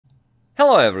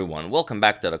Hello everyone, welcome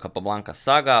back to the Capablanca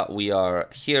saga. We are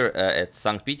here at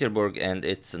St. Petersburg and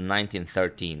it's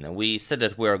 1913. We said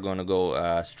that we are going to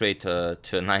go straight to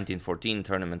 1914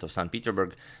 tournament of St.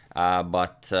 Petersburg,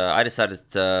 but I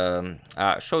decided to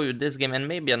show you this game and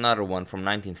maybe another one from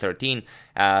 1913,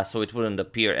 so it wouldn't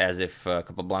appear as if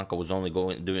Capablanca was only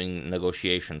doing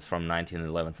negotiations from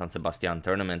 1911 San Sebastian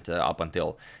tournament up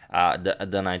until the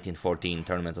 1914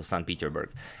 tournament of St. Petersburg.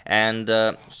 And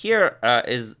here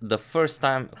is the first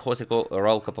time Jose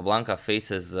Raul Capablanca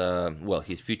faces, well,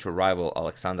 his future rival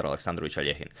Alexander Aleksandrovich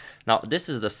Alekhine. Now, this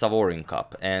is the Savorin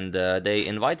Cup, and they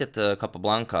invited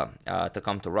Capablanca to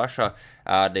come to Russia.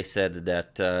 They said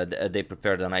that they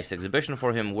prepared a nice exhibition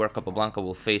for him where Capablanca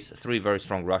will face three very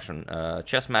strong Russian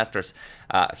chess masters.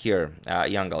 Here,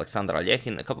 young Alexander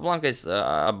Alekhine. Capablanca is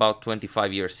about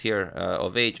 25 years here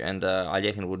of age, and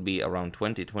Alekhine would be around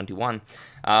 20, 21.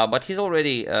 But he's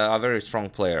already a very strong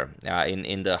player.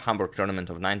 In the Hamburg tournament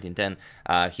of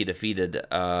 1910, he defeated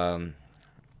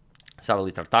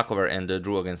Savely Tartakover and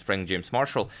drew against Frank James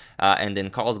Marshall, and in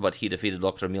Carlsbad he defeated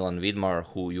Dr. Milan Vidmar,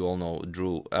 who you all know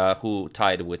who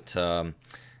tied with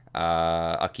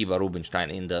Akiba Rubinstein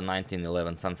in the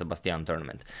 1911 San Sebastian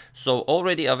tournament. So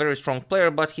already a very strong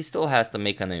player, but he still has to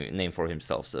make a name for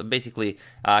himself. So basically,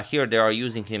 here they are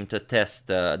using him to test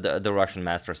the Russian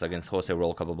masters against Jose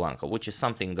Raul Capablanca, which is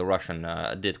something the Russian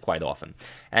did quite often.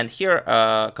 And here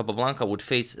Capablanca would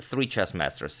face three chess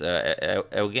masters,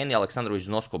 Eugene Aleksandrovich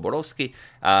Znosko-Borovsky,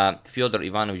 Fyodor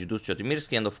Ivanovich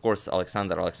Dustyotymirsky, and of course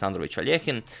Alexander Aleksandrovich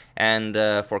Alekhine. And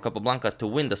for Capablanca to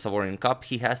win the Savorin Cup,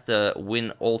 he has to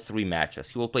win all three matches.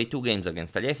 He will play 2 games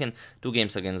against Alekhine, 2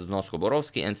 games against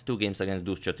Znosko-Borovsky, and 2 games against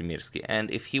Dustyotymirsky. And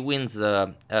if he wins all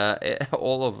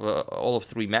of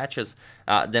 3 matches,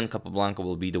 then Capablanca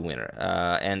will be the winner.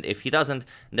 And if he doesn't,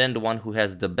 then the one who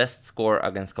has the best score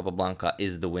against Capablanca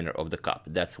is the winner of the cup.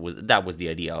 That was the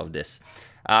idea of this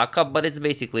cup, but it's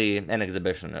basically an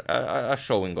exhibition, a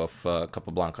showing of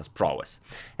Capablanca's prowess.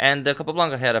 And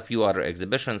Capablanca had a few other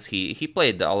exhibitions. He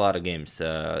played a lot of games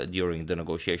during the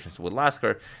negotiations with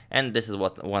Lasker, and this is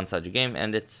one such game,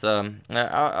 and it's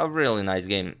a really nice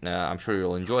game. I'm sure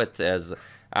you'll enjoy it, as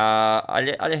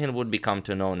Alekhine would become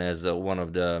known as one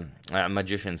of the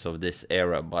magicians of this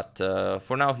era, but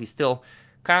for now he still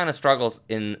kind of struggles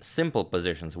in simple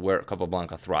positions where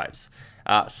Capablanca thrives.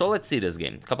 So let's see this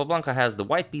game. Capablanca has the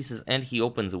white pieces and he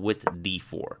opens with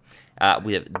d4.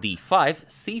 We have d5,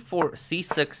 c4,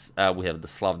 c6, we have the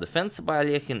Slav defense by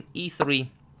Alekhine, e3,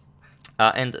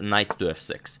 and knight to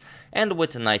f6. And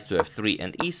with knight to f3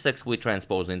 and e6, we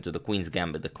transpose into the queen's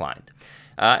gambit declined.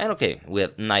 And okay, we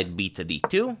have knight b to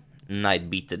d2, knight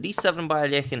b to d7 by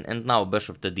Alekhine, and now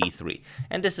bishop to d3.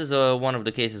 And this is one of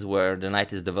the cases where the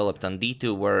knight is developed on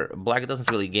d2, where black doesn't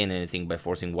really gain anything by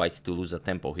forcing white to lose a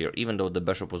tempo here, even though the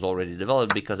bishop was already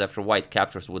developed, because after white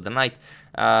captures with the knight,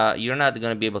 you're not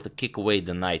going to be able to kick away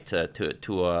the knight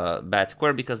to a bad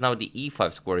square, because now the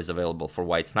e5 square is available for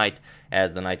white's knight,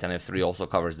 as the knight on f3 also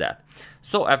covers that.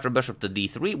 So after bishop to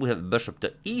d3, we have bishop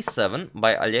to e7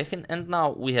 by Alekhine, and now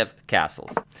we have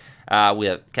castles. We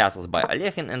have castles by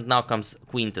Alekhine, and now comes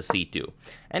queen to c2.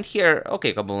 And here,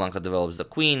 okay, Capablanca develops the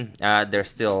queen. There's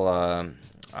still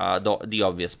the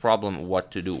obvious problem,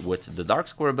 what to do with the dark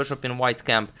square bishop in white's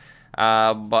camp.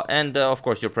 And of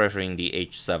course, you're pressuring the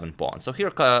h7 pawn. So here,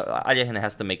 Alekhine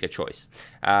has to make a choice.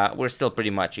 We're still pretty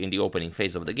much in the opening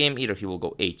phase of the game. Either he will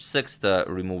go h6 to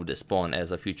remove this pawn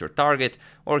as a future target,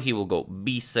 or he will go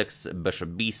b6,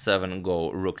 bishop b7,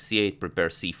 go rook c8, prepare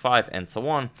c5, and so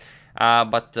on.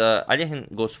 But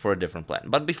Alekhine goes for a different plan.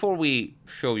 But before we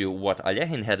show you what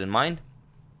Alekhine had in mind,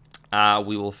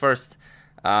 we will first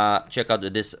check out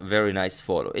this very nice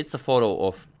photo. It's a photo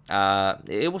of,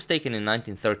 it was taken in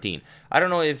 1913. I don't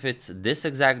know if it's this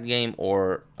exact game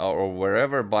or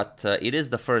wherever, but it is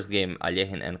the first game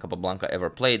Alekhine and Capablanca ever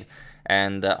played,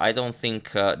 and I don't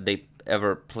think they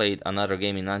ever played another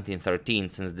game in 1913,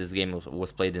 since this game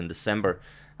was played in December.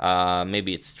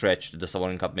 Maybe it's stretched, the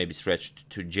Savorin Cup may be stretched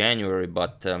to January,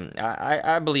 but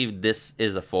I believe this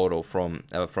is a photo from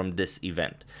this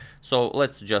event. So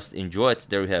let's just enjoy it.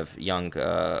 There we have young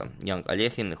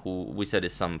Alekhine, who we said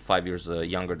is some 5 years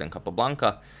younger than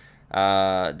Capablanca.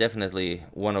 Definitely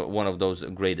one of those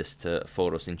greatest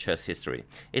photos in chess history.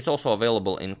 It's also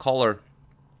available in color.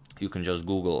 You can just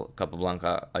Google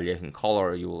Capablanca Alekhine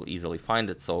color, you will easily find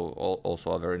it. So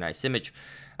also a very nice image.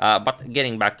 But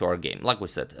getting back to our game, like we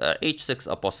said,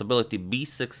 h6 a possibility,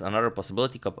 b6 another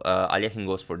possibility. Alekhine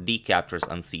goes for d captures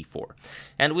on c4.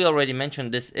 And we already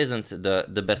mentioned this isn't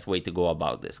the best way to go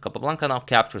about this. Capablanca now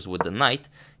captures with the knight,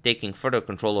 taking further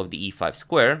control of the e5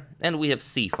 square, and we have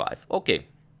c5. Okay,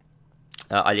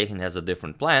 Alekhine has a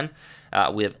different plan.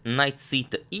 We have knight c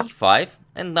to e5,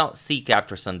 and now c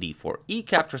captures on d4. E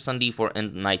captures on d4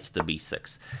 and knight to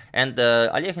b6. And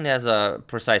Alekhine has a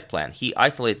precise plan. He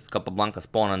isolated Capablanca's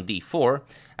pawn on d4.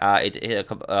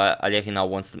 Alekhine now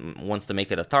wants to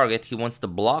make it a target. He wants to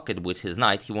block it with his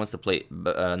knight. He wants to play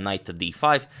knight to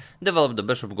d5, develop the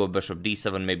bishop, go bishop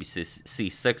d7, maybe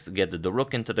c6, get the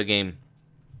rook into the game,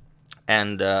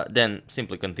 and then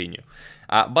simply continue.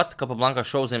 But Capablanca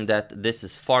shows him that this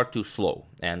is far too slow,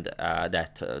 and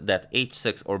that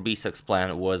h6 or b6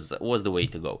 plan was the way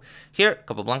to go. Here,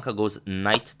 Capablanca goes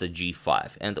knight to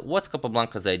g5. And what's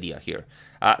Capablanca's idea here?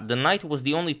 The knight was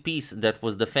the only piece that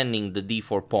was defending the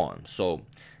d4 pawn, so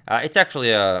it's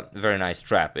actually a very nice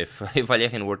trap. If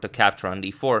Alekhine were to capture on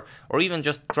d4, or even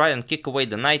just try and kick away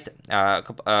the knight,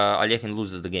 Alekhine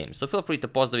loses the game. So feel free to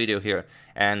pause the video here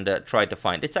and try to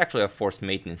find. It's actually a forced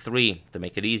mate in 3 to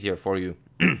make it easier for you,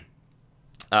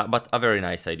 but a very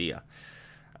nice idea.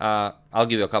 I'll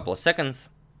give you a couple of seconds,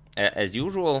 as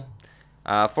usual.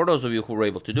 For those of you who were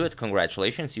able to do it,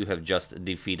 congratulations, you have just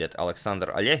defeated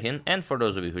Alexander Alekhine. And for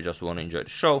those of you who just want to enjoy the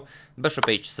show, bishop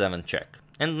h7 check.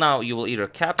 And now you will either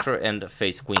capture and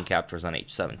face queen captures on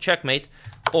h7 checkmate,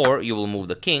 or you will move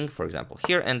the king, for example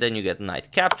here, and then you get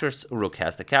knight captures, rook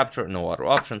has to capture, no other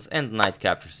options, and knight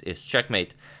captures is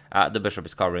checkmate. The bishop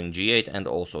is covering g8, and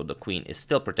also the queen is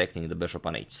still protecting the bishop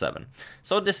on h7.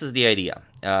 So this is the idea.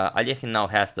 Alekhine now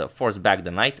has to force back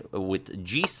the knight with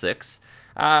g6.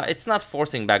 It's not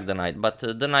forcing back the knight, but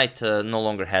the knight no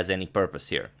longer has any purpose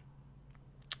here.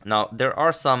 Now, there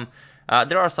are some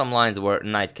lines where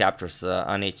knight captures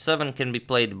on h7 can be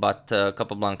played, but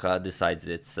Capablanca decides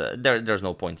there's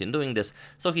no point in doing this,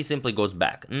 so he simply goes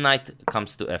back. Knight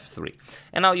comes to f3.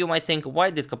 And now you might think, why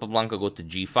did Capablanca go to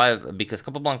g5? Because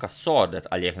Capablanca saw that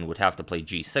Alekhine would have to play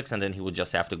g6, and then he would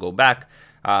just have to go back.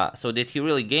 So did he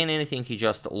really gain anything? He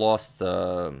just lost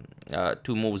 2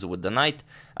 moves with the knight,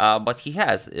 but he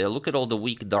has. Look at all the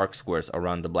weak dark squares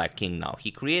around the black king now.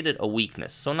 He created a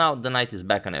weakness. So now the knight is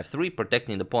back on f3,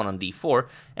 protecting the pawn on d4,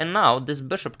 and now this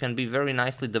bishop can be very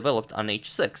nicely developed on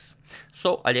h6.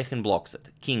 So Alekhine blocks it.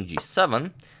 King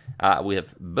g7. We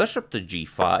have bishop to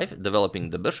g5, developing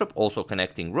the bishop, also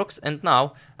connecting rooks, and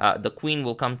now the queen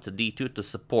will come to d2 to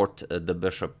support the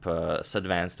bishop's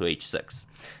advance to h6.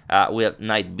 We have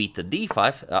knight b to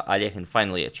d5. Alekhine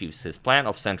finally achieves his plan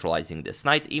of centralizing this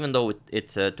knight, even though it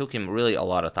took him really a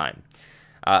lot of time.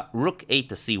 Rook a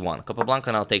to c1.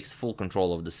 Capablanca now takes full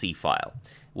control of the c file.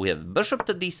 We have bishop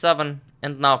to d7,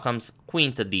 and now comes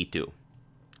queen to d2.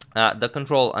 The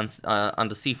control on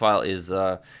the c file is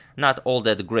not all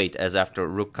that great, as after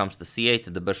rook comes to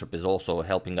c8, the bishop is also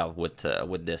helping out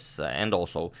with this, and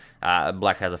also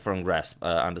black has a firm grasp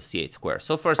on the c8 square.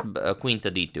 So first queen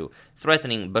to d2,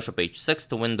 threatening bishop h6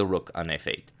 to win the rook on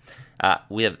f8.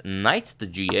 We have knight to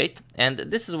g8, and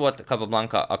this is what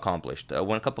Capablanca accomplished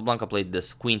when Capablanca played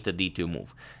this queen to d2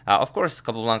 move. Of course,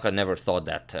 Capablanca never thought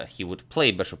that he would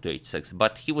play bishop to h6,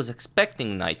 but he was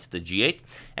expecting knight to g8,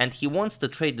 and he wants to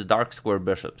trade the dark square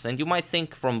bishops. And you might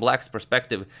think from black's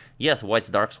perspective, yes, white's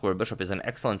dark square bishop is an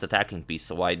excellent attacking piece,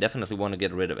 so I definitely want to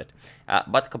get rid of it.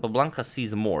 But Capablanca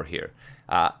sees more here.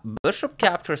 Bishop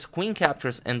captures, queen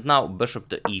captures, and now bishop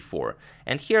to e4.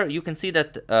 And here you can see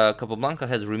that Capablanca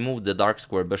has removed the dark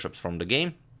square bishops from the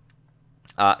game.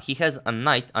 He has a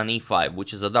knight on e5,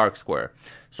 which is a dark square.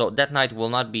 So that knight will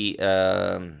not be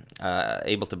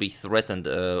able to be threatened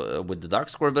with the dark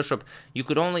square bishop. You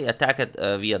could only attack it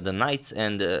via the knights,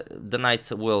 and the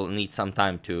knights will need some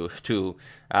time to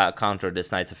counter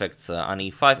this knight's effects on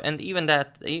e5. And even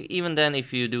then,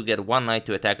 if you do get one knight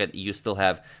to attack it, you still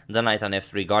have the knight on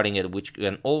f3 guarding it, which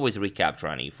can always recapture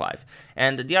on e5.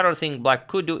 And the other thing black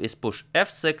could do is push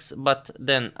f6, but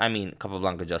then, I mean,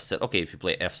 Capablanca just said, okay, if you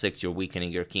play f6, you're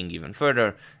weakening your king even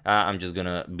further. I'm just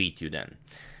gonna beat you then.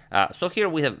 So here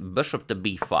we have bishop to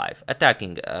b5,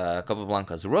 attacking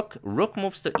Capablanca's rook. Rook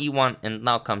moves to e1, and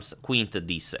now comes queen to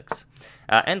d6.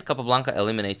 And Capablanca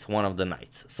eliminates one of the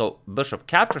knights. So bishop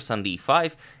captures on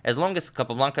d5. As long as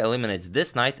Capablanca eliminates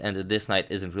this knight, and this knight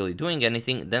isn't really doing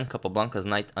anything, then Capablanca's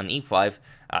knight on e5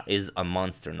 is a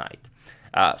monster knight.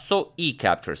 So e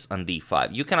captures on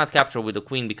d5. You cannot capture with the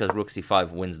queen because rook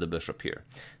c5 wins the bishop here.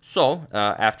 So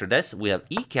after this, we have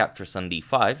e captures on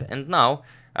d5, and now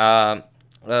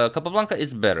Capablanca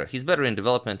is better. He's better in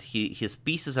development. His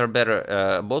pieces are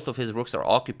better. Both of his rooks are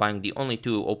occupying the only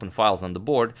 2 open files on the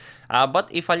board. But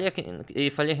if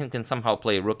Alekhine can somehow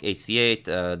play rook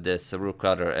ac8, this rook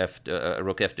f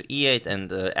to e8,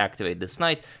 and activate this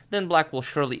knight, then black will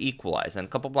surely equalize. And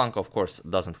Capablanca, of course,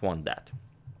 doesn't want that.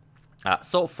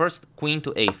 So first, queen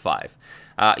to a5.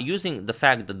 Using the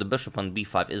fact that the bishop on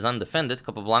b5 is undefended,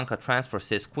 Capablanca transfers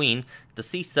his queen to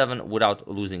c7 without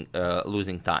losing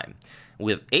time.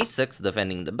 We have a6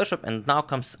 defending the bishop, and now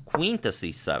comes queen to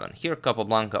c7. Here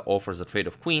Capablanca offers a trade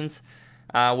of queens,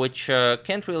 which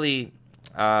can't really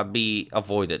be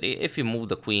avoided. If you move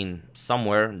the queen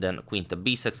somewhere, then queen to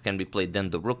b6 can be played,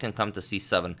 then the rook can come to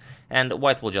c7, and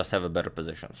white will just have a better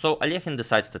position. So Alekhine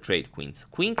decides to trade queens.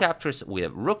 Queen captures, we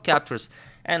have rook captures,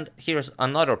 and here's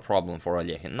another problem for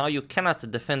Alekhine. Now you cannot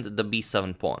defend the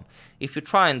b7 pawn. If you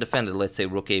try and defend it, let's say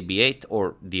rook a b8,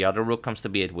 or the other rook comes to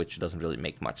b8, which doesn't really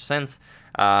make much sense,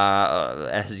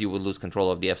 as you would lose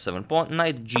control of the f7 pawn,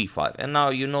 knight g5, and now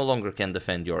you no longer can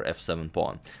defend your f7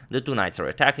 pawn. The two knights are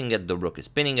attacking it, the rook is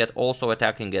pinning it, also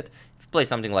attacking it. If you play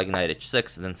something like knight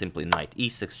h6, then simply knight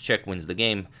e6, check wins the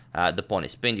game. The pawn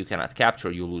is pinned, you cannot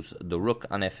capture, you lose the rook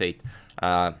on f8.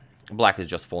 Black is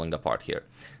just falling apart here.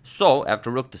 So after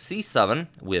rook to c7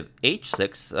 with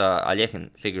h6,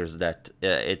 Alekhine figures that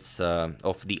it's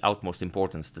of the utmost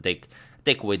importance to take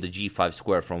away the g5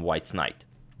 square from white's knight.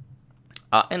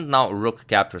 And now rook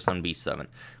captures on b7.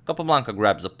 Capablanca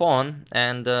grabs a pawn,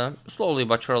 and slowly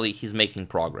but surely he's making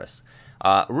progress.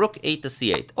 Rook a to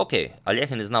c8. Okay,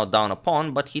 Alekhine is now down a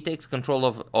pawn, but he takes control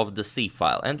of the c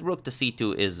file, and rook to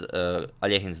c2 is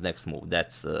Alekhine's next move.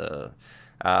 That's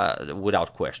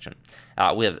without question.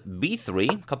 We have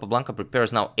b3. Capablanca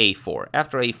prepares now a4.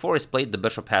 After a4 is played, the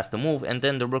bishop has to move, and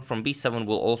then the rook from b7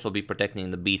 will also be protecting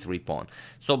the b3 pawn.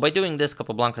 So by doing this,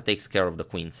 Capablanca takes care of the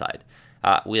queen side.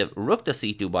 We have rook to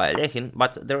c2 by Alekhine,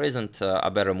 but there isn't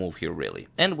a better move here really.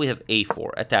 And we have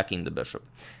a4, attacking the bishop.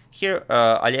 Here,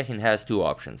 Alekhine has two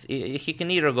options. He can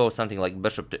either go something like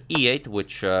bishop to e8,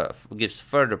 which gives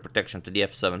further protection to the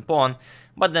f7 pawn,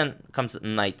 but then comes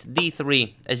knight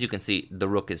d3. As you can see, the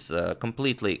rook is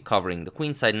completely covering the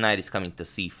queen side, knight is coming to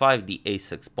c5, the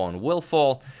a6 pawn will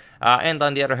fall, and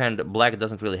on the other hand, black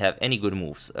doesn't really have any good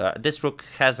moves. This rook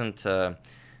hasn't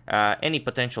any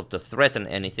potential to threaten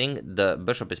anything. The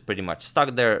bishop is pretty much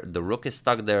stuck there, the rook is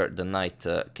stuck there, the knight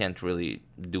can't really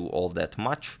do all that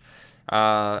much.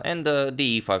 And the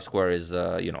e5 square is,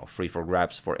 free for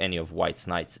grabs for any of white's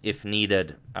knights if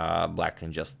needed. Black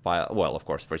can just pile. Well, of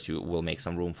course, first you will make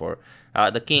some room for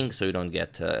the king so you don't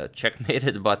get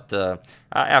checkmated, but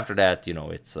after that,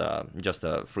 it's just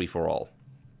a free for all.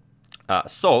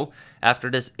 So after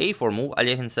this a4 move,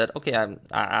 Alekhine said, okay,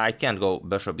 I can't go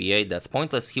bishop e8, that's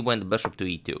pointless. He went bishop to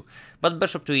e2, but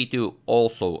bishop to e2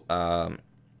 also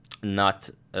not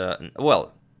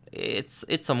well.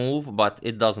 It's a move, but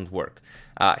it doesn't work.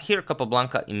 Here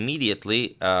Capablanca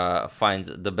immediately finds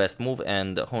the best move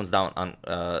and hones down on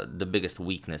the biggest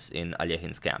weakness in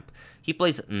Alekhine's camp. He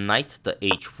plays knight to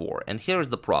h4, and here's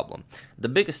the problem. The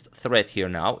biggest threat here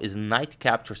now is knight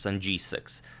captures on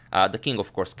g6. The king,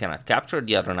 of course, cannot capture,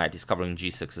 the other knight is covering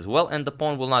g6 as well, and the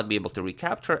pawn will not be able to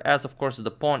recapture, as of course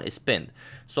the pawn is pinned.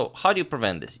 So how do you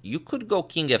prevent this? You could go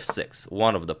king f6,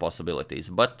 one of the possibilities,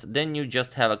 but then you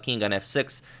just have a king on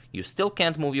f6, you still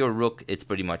can't move your rook, it's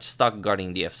pretty much stuck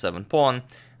guarding the f7 pawn.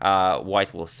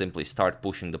 White will simply start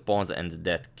pushing the pawns, and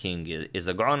that king is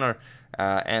a goner.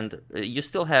 And you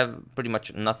still have pretty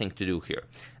much nothing to do here.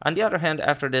 On the other hand,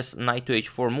 after this knight to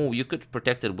h4 move, you could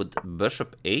protect it with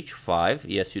bishop h5.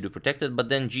 Yes, you do protect it, but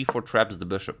then g4 traps the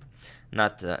bishop.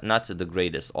 Not the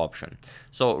greatest option.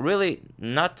 So really,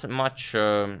 not much.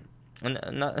 You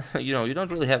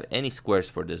don't really have any squares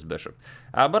for this bishop.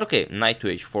 But okay, knight to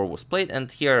h4 was played,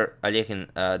 and here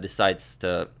Alekhine decides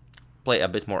to play a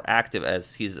bit more active,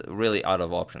 as he's really out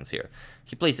of options here.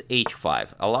 He plays h5,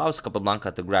 allows Capablanca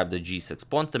to grab the g6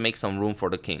 pawn to make some room for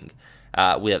the king.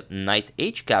 We have knight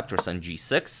h captures on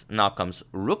g6, now comes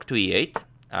rook to e8,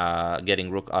 getting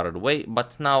rook out of the way,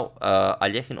 but now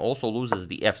Alekhine also loses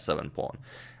the f7 pawn.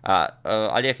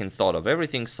 Alekhine thought of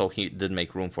everything, so he did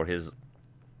make room for his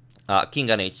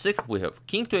king on h6. We have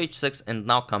king to h6, and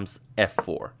now comes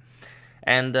f4.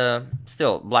 And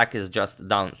still, black is just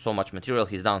down so much material.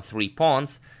 He's down 3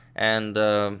 pawns, and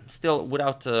still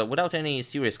without any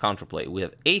serious counterplay. We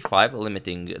have a5,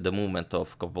 limiting the movement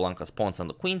of Capablanca's pawns on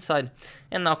the queen side,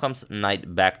 and now comes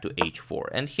knight back to h4.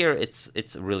 And here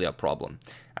it's really a problem.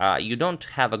 You don't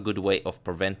have a good way of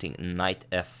preventing knight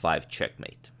f5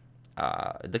 checkmate.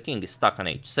 The king is stuck on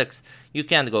h6. You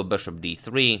can't go bishop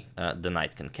d3. The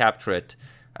knight can capture it.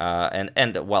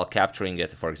 And while capturing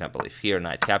it, for example, if here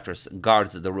knight captures,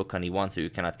 guards the rook on e1, so you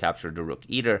cannot capture the rook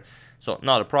either. So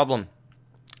not a problem.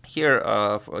 Here,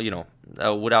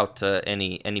 without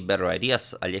any better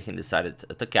ideas, Alekhine decided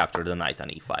to capture the knight on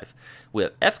e5. We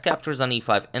have f captures on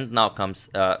e5, and now comes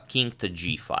king to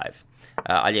g5.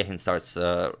 Alekhine starts,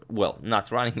 well,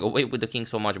 not running away with the king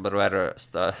so much, but rather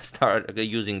start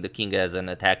using the king as an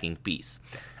attacking piece.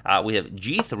 We have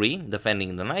g3,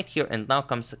 defending the knight here, and now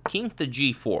comes king to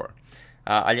g4.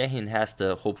 Alekhine has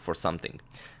to hope for something.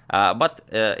 But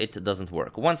it doesn't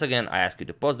work. Once again, I ask you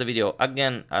to pause the video.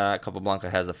 Again, Capablanca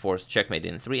has a forced checkmate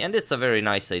in 3, and it's a very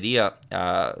nice idea.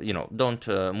 You know, don't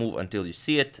move until you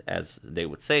see it, as they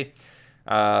would say.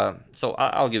 So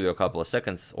I'll give you a couple of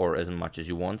seconds, or as much as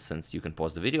you want, since you can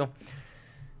pause the video.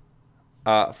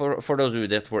 For those of you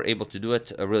that were able to do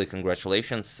it, really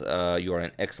congratulations. You are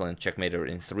an excellent checkmater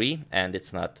in 3, and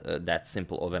it's not that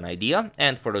simple of an idea.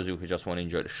 And for those of you who just want to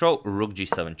enjoy the show, rook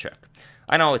g7 check.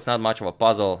 I know it's not much of a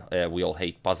puzzle. We all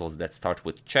hate puzzles that start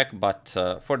with check, but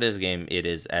for this game, it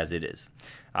is as it is.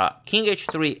 King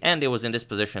h3, and it was in this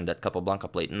position that Capablanca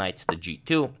played knight to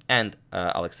g2, and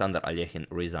Alexander Alekhine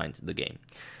resigned the game.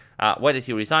 Why did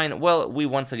he resign? Well, we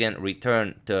once again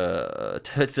return to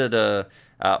the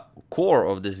core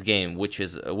of this game, which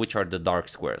are the dark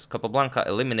squares. Capablanca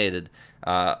eliminated,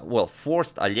 well,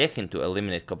 forced Alekhine to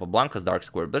eliminate Capablanca's dark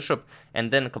square bishop,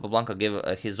 and then Capablanca gave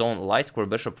his own light square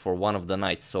bishop for one of the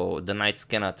knights, so the knights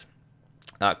cannot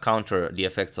counter the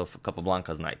effects of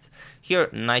Capablanca's knights. Here,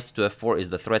 knight to f4 is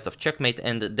the threat of checkmate,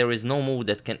 and there is no move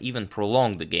that can even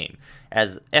prolong the game.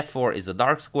 As f4 is a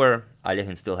dark square,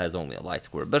 Alekhine still has only a light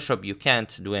square bishop. You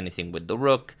can't do anything with the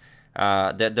rook.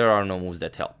 There are no moves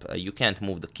that help. You can't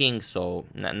move the king, so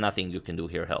nothing you can do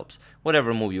here helps.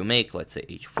 Whatever move you make, let's say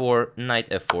h4, knight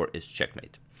f4 is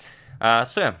checkmate.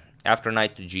 So yeah, after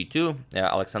knight to g2,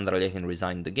 Alexander Alekhine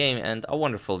resigned the game, and a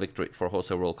wonderful victory for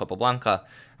Jose Raul Capablanca.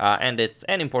 And it's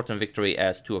an important victory,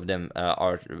 as two of them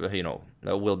are, you know,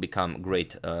 will become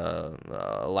great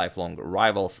lifelong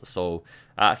rivals. So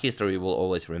history will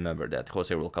always remember that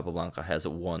Jose Raul Capablanca has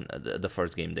won the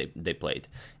first game they played,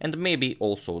 and maybe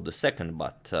also the second.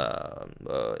 But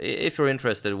if you're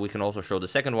interested, we can also show the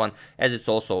second one, as it's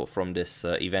also from this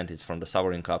event. It's from the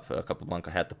Savorin Cup.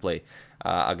 Capablanca had to play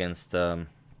against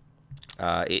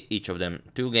each of them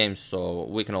 2 games, so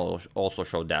we can also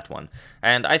show that one.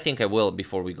 And I think I will,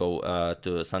 before we go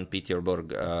to St.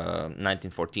 Petersburg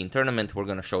 1914 tournament, we're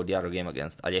going to show the other game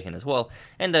against Alekhine as well,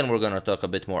 and then we're going to talk a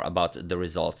bit more about the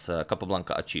results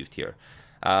Capablanca achieved here.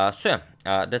 So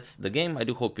yeah, that's the game. I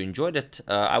do hope you enjoyed it.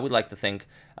 I would like to thank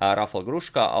Rafael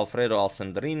Grushka, Alfredo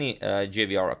Alessandrini,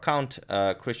 JVR account,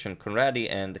 Christian Conradi,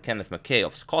 and Kenneth McKay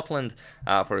of Scotland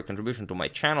for your contribution to my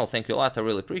channel. Thank you a lot. I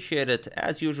really appreciate it.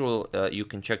 As usual, you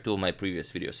can check 2 of my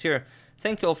previous videos here.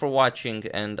 Thank you all for watching,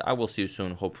 and I will see you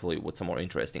soon, hopefully with some more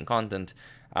interesting content.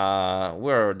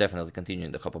 We're definitely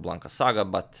continuing the Capablanca saga,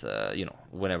 but you know,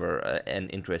 whenever an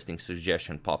interesting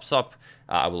suggestion pops up,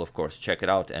 I will of course check it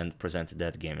out and present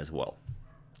that game as well.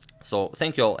 So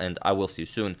thank you all, and I will see you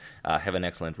soon. Have an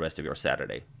excellent rest of your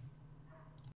Saturday.